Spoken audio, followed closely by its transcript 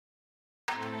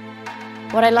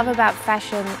What I love about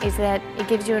fashion is that it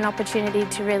gives you an opportunity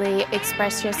to really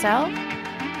express yourself.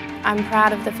 I'm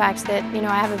proud of the fact that,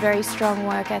 I have a very strong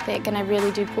work ethic and I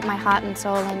really do put my heart and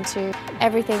soul into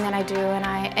everything that I do, and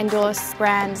I endorse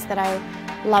brands that I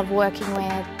love working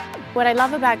with. What I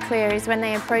love about Clear is when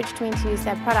they approached me to use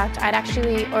their product, I'd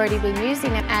actually already been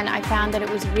using it and I found that it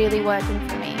was really working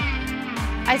for me.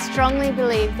 I strongly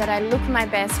believe that I look my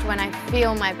best when I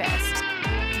feel my best.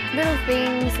 Little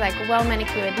things like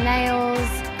well-manicured nails,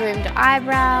 groomed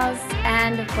eyebrows,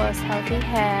 and of course healthy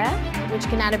hair, which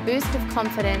can add a boost of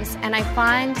confidence, and I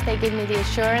find they give me the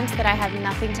assurance that I have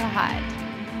nothing to hide.